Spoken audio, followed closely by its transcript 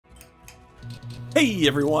Hey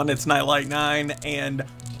everyone, it's Nightlight9, and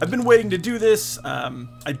I've been waiting to do this.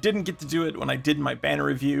 I didn't get to do it when I did my banner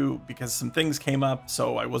review because some things came up,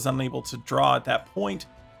 so I was unable to draw at that point.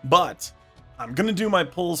 But I'm gonna do my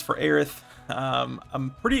pulls for Aerith.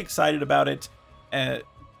 I'm pretty excited about it.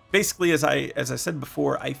 Basically, as I said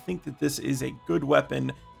before, I think that this is a good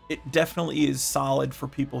weapon. It definitely is solid for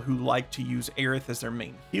people who like to use Aerith as their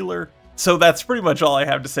main healer. So that's pretty much all I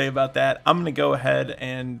have to say about that. I'm going to go ahead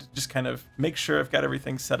and just kind of make sure I've got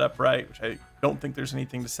everything set up right, which I don't think there's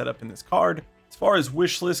anything to set up in this card. As far as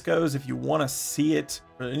wish list goes, if you want to see it,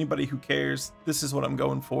 for anybody who cares, this is what I'm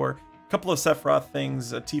going for. A couple of Sephiroth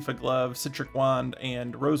things, a Tifa Glove, Citric Wand,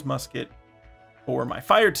 and Rose Musket for my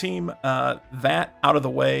fire team. That out of the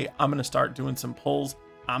way, I'm going to start doing some pulls.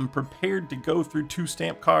 I'm prepared to go through 2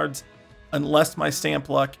 stamp cards unless my stamp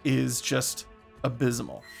luck is just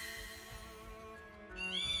abysmal.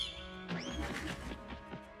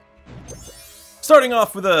 Starting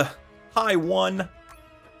off with a high 1,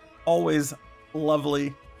 always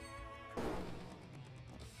lovely.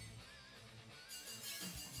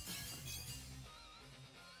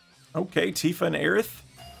 Okay, Tifa and Aerith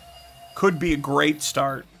could be a great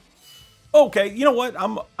start. Okay, you know what?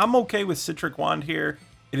 I'm okay with Citric Wand here.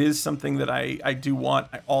 It is something that I do want.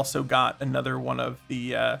 I also got another one of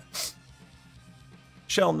the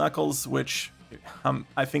Shell Knuckles, which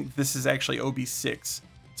I think this is actually OB6.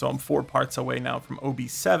 So I'm 4 parts away now from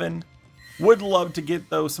OB7. Would love to get,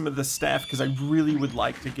 though, some of the staff, because I really would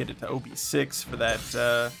like to get it to OB6 for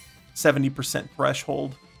that 70%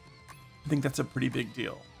 threshold. I think that's a pretty big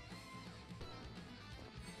deal.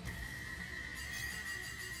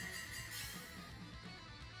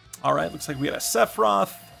 All right, looks like we got a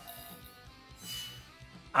Sephiroth.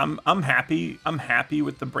 I'm happy. I'm happy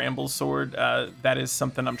with the Bramble Sword. That is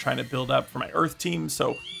something I'm trying to build up for my Earth team.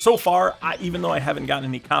 So far, even though I haven't gotten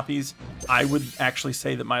any copies, I would actually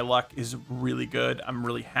say that my luck is really good. I'm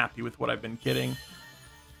really happy with what I've been getting.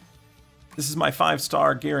 This is my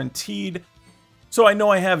 5-star guaranteed. So I know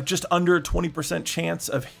I have just under a 20% chance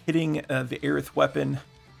of hitting the Aerith weapon.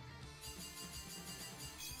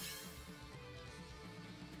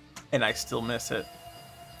 And I still miss it.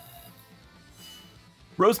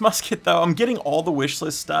 Rose Musket, though, I'm getting all the wish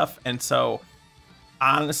list stuff, and so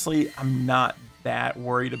honestly, I'm not that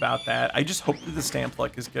worried about that. I just hope that the stamp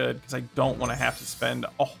luck is good, because I don't want to have to spend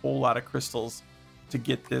a whole lot of crystals to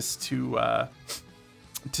get this to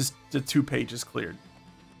 2 pages cleared.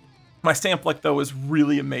 My stamp luck, though, was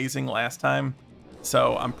really amazing last time,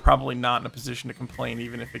 so I'm probably not in a position to complain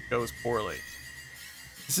even if it goes poorly.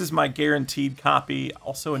 This is my guaranteed copy.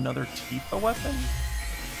 Also another Tifa weapon.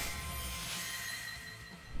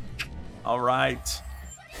 All right.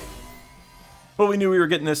 Well, we knew we were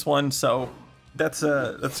getting this one, so that's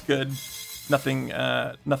good. Nothing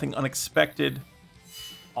unexpected.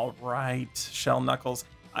 All right, Shell Knuckles.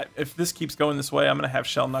 If this keeps going this way, I'm gonna have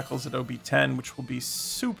Shell Knuckles at OB10, which will be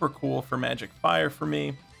super cool for Magic Fire for me.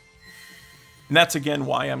 And that's again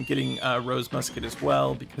why I'm getting Rose Musket as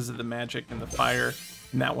well, because of the magic and the fire.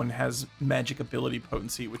 And that one has magic ability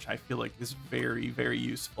potency, which I feel like is very, very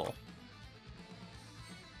useful.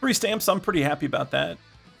 3 stamps, I'm pretty happy about that.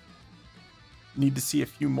 Need to see a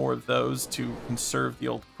few more of those to conserve the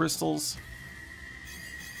old crystals.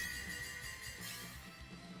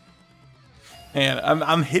 And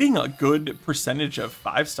I'm hitting a good percentage of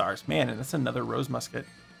 5 stars. Man, and that's another Rose Musket.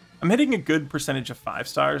 I'm hitting a good percentage of 5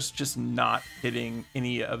 stars, just not hitting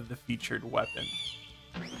any of the featured weapon.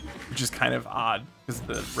 Which is kind of odd, because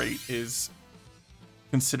the rate is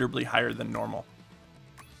considerably higher than normal.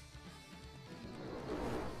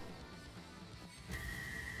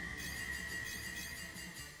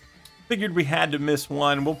 Figured we had to miss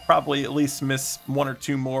one. We'll probably at least miss 1 or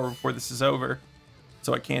 2 more before this is over.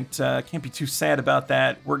 So I can't be too sad about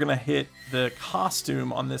that. We're gonna hit the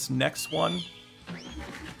costume on this next one.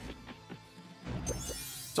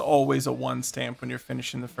 It's always a 1 stamp when you're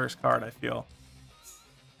finishing the first card, I feel.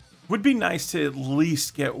 Would be nice to at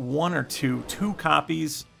least get 1 or 2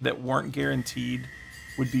 copies that weren't guaranteed.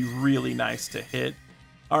 Would be really nice to hit.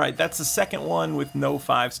 All right, that's the second one with no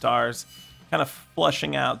 5 stars. Kind of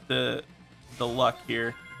flushing out the luck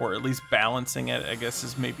here, or at least balancing it, I guess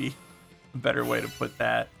is maybe a better way to put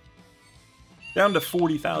that. Down to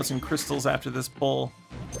 40,000 crystals after this pull.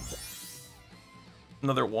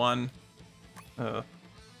 Another 1.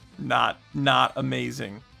 Not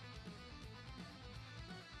amazing.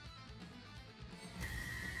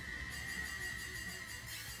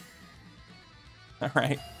 All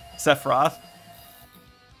right, Sephiroth.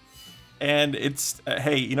 And it's,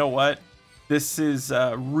 hey, you know what? This is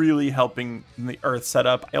really helping in the Earth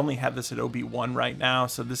setup. I only have this at OB1 right now,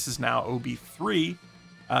 so this is now OB3.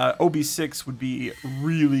 OB6 would be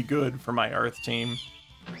really good for my Earth team.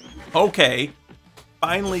 Okay,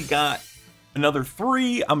 finally got another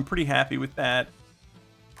 3. I'm pretty happy with that.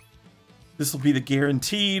 This will be the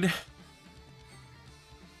guaranteed.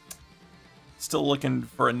 Still looking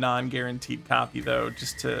for a non-guaranteed copy though,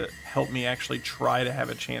 just to help me actually try to have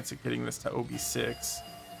a chance at getting this to OB6.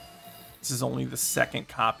 This is only the second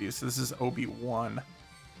copy, so this is OB1.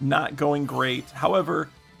 Not going great. However,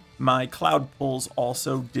 my cloud pulls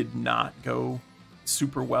also did not go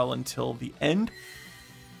super well until the end.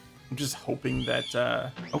 I'm just hoping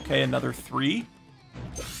that, okay, another 3.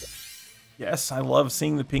 Yes, I love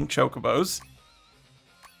seeing the pink chocobos.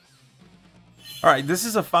 All right, this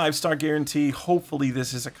is a 5-star guarantee. Hopefully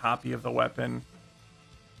this is a copy of the weapon.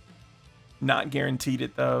 Not guaranteed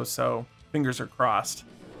it though, so fingers are crossed.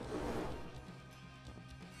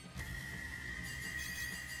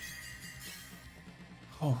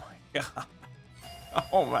 Oh my god.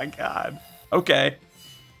 Oh my god. Okay.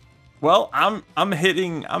 Well, I'm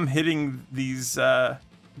hitting these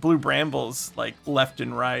blue brambles like left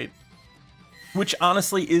and right, which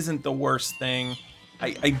honestly isn't the worst thing.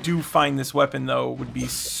 I do find this weapon, though, would be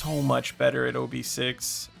so much better at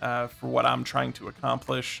OB6 for what I'm trying to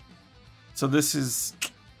accomplish. So this is...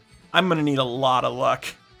 I'm going to need a lot of luck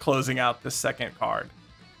closing out the second card.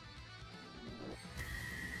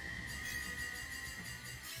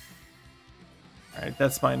 Alright,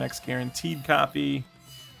 that's my next guaranteed copy.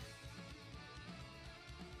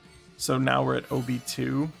 So now we're at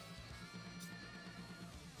OB2.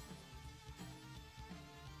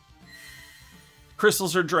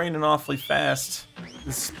 Crystals are draining awfully fast.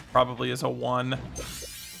 This probably is a 1.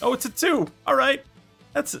 Oh, it's a 2. All right.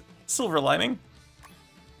 That's a silver lining.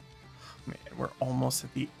 Man, we're almost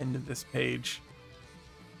at the end of this page.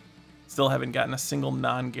 Still haven't gotten a single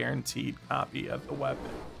non-guaranteed copy of the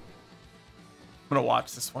weapon. I'm going to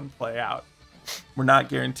watch this one play out. We're not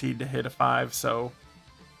guaranteed to hit a 5, so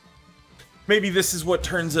maybe this is what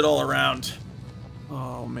turns it all around.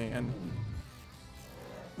 Oh, man.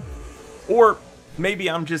 Or... maybe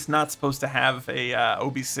I'm just not supposed to have a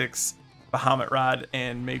OB6 Bahamut Rod,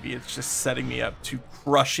 and maybe it's just setting me up to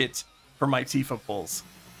crush it for my Tifa pulls.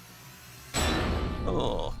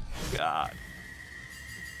 Oh, God.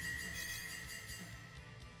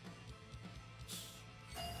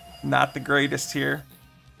 Not the greatest here.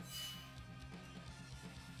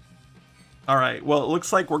 All right, well, it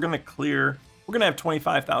looks like we're going to clear... we're going to have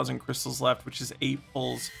 25,000 crystals left, which is 8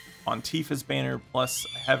 pulls on Tifa's banner, plus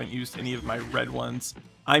I haven't used any of my red ones.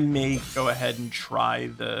 I may go ahead and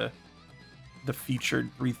try the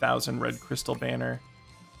featured 3,000 red crystal banner.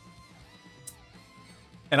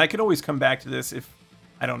 And I could always come back to this if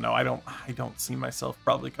I don't know. I don't see myself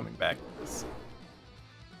probably coming back to this.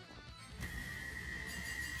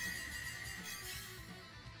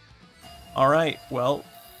 All right, well,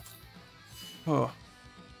 oh.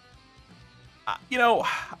 You know,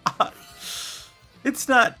 it's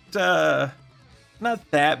not that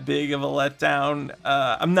big of a letdown.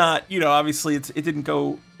 I'm not, you know, obviously it didn't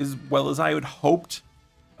go as well as I would hoped.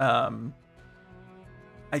 I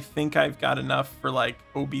think I've got enough for like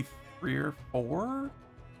OB3 or 4.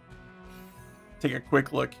 Take a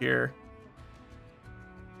quick look here.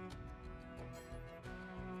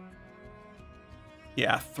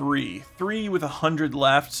 Yeah, 3 with 100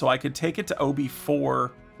 left, so I could take it to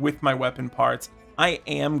OB4 with my weapon parts.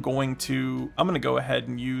 I'm going to go ahead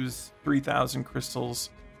and use 3,000 crystals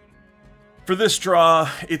for this draw.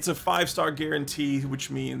 It's a 5-star guarantee, which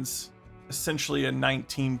means essentially a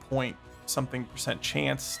 19-point-something%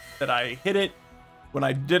 chance that I hit it. When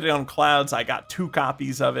I did it on Clouds, I got 2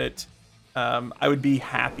 copies of it. I would be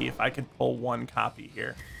happy if I could pull 1 copy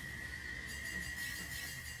here.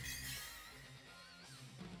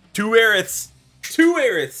 2 Aeriths! 2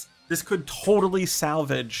 Aeriths! This could totally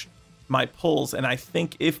salvage my pulls, and I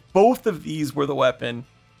think if both of these were the weapon,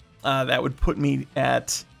 that would put me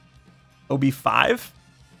at OB5.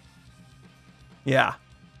 Yeah,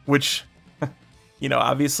 which, you know,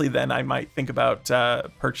 obviously then I might think about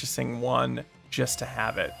purchasing 1 just to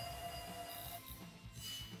have it.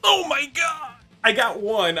 Oh my god! I got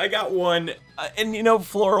 1. And you know,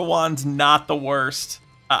 Floral Wand's not the worst.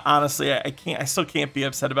 Honestly, I still can't be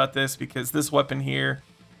upset about this, because this weapon here,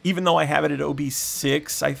 even though I have it at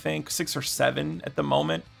OB6, I think, 6 or 7 at the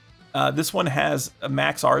moment, this one has a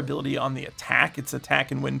max R ability on the attack. It's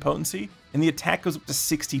attack and wind potency, and the attack goes up to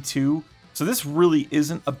 62. So this really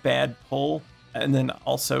isn't a bad pull. And then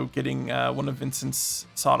also getting one of Vincent's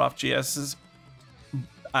sawed-off GSs.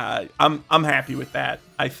 I'm happy with that.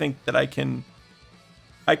 I think that I can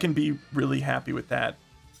be really happy with that.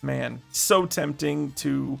 Man, so tempting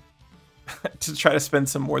to try to spend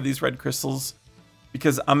some more of these red crystals,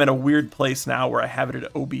 because I'm in a weird place now where I have it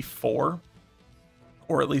at OB4,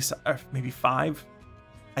 or at least maybe 5.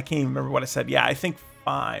 I can't even remember what I said. Yeah, I think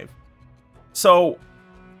 5. So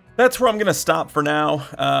that's where I'm gonna stop for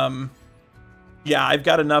now. Yeah, I've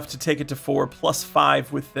got enough to take it to 4 plus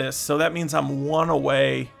 5 with this, so that means I'm 1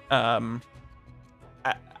 away. I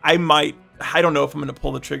don't know if I'm gonna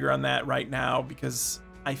pull the trigger on that right now, because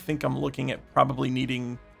I think I'm looking at probably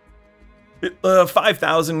needing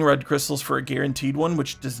 5,000 red crystals for a guaranteed one,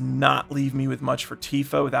 which does not leave me with much for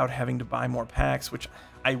Tifa without having to buy more packs, which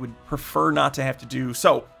I would prefer not to have to do.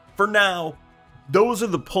 So for now, those are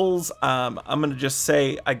the pulls. I'm gonna just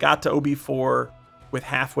say I got to OB4 with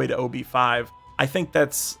halfway to OB5. I think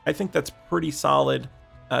that's pretty solid.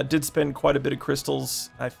 Did spend quite a bit of crystals.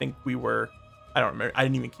 I think we were, I don't remember. I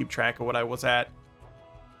didn't even keep track of what I was at.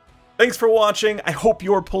 Thanks for watching. I hope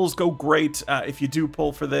your pulls go great. If you do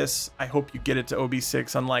pull for this, I hope you get it to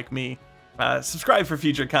OB6, unlike me. Subscribe for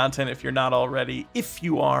future content if you're not already. If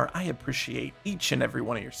you are, I appreciate each and every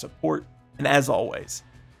one of your support. And as always,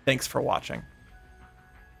 thanks for watching.